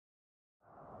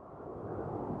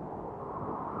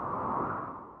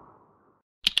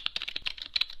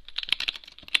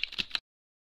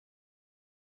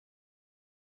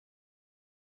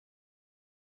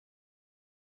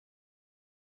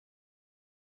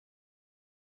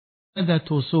ماذا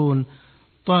توصون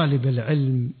طالب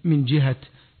العلم من جهة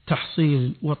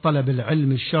تحصيل وطلب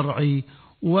العلم الشرعي،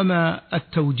 وما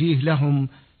التوجيه لهم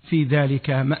في ذلك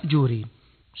مأجورين؟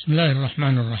 بسم الله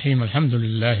الرحمن الرحيم. الحمد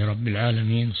لله رب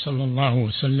العالمين، صلى الله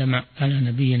وسلم على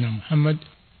نبينا محمد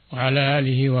وعلى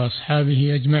آله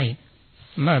وأصحابه أجمعين.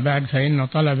 ما بعد، فإن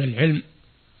طلب العلم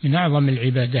من أعظم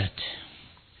العبادات،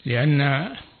 لأن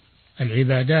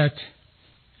العبادات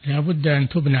لا بد أن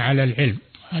تبنى على العلم،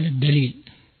 على الدليل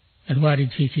الوارد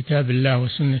في كتاب الله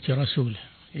وسنة رسوله.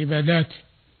 العبادات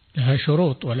لها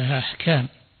شروط ولها أحكام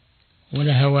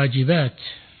ولها واجبات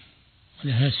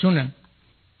ولها سنن،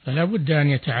 فلا بد أن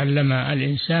يتعلم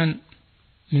الإنسان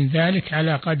من ذلك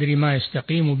على قدر ما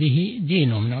يستقيم به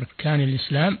دينه من أركان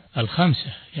الإسلام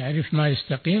الخمسة، يعرف ما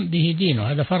يستقيم به دينه،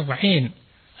 هذا فرض عين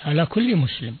على كل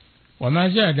مسلم. وما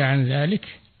زاد عن ذلك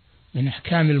من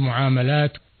أحكام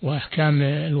المعاملات وأحكام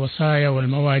الوصايا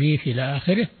والمواريث إلى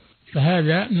آخره،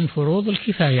 فهذا من فروض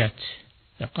الكفايات،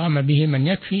 فقام به من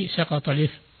يكفي سقط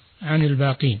الإثم عن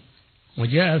الباقين.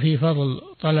 وجاء في فضل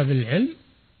طلب العلم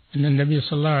أن النبي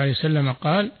صلى الله عليه وسلم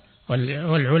قال: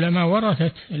 والعلماء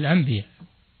ورثة الأنبياء.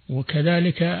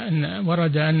 وكذلك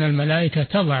ورد أن الملائكة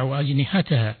تضع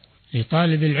أجنحتها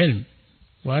لطالب العلم،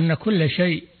 وأن كل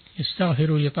شيء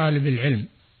يستغفر لطالب العلم،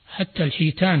 حتى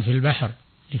الحيتان في البحر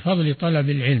لفضل طلب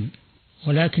العلم.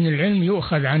 ولكن العلم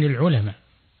يؤخذ عن العلماء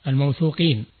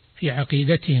الموثوقين في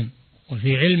عقيدتهم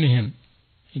وفي علمهم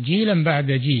جيلا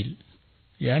بعد جيل،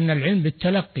 لأن العلم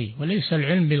بالتلقي وليس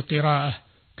العلم بالقراءة،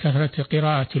 كثرة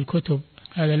قراءة الكتب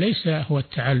هذا ليس هو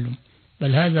التعلم،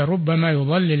 بل هذا ربما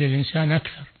يضلل الإنسان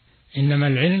أكثر. إنما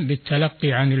العلم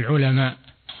بالتلقي عن العلماء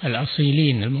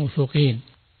الأصيلين الموثوقين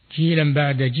جيلا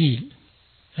بعد جيل.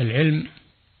 العلم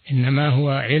إنما هو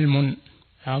علم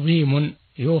عظيم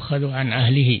يؤخذ عن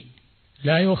أهله،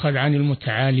 لا يؤخذ عن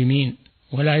المتعالمين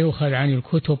ولا يؤخذ عن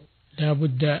الكتب، لا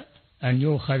بد أن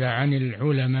يؤخذ عن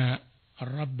العلماء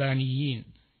الربانيين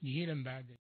جيلا بعد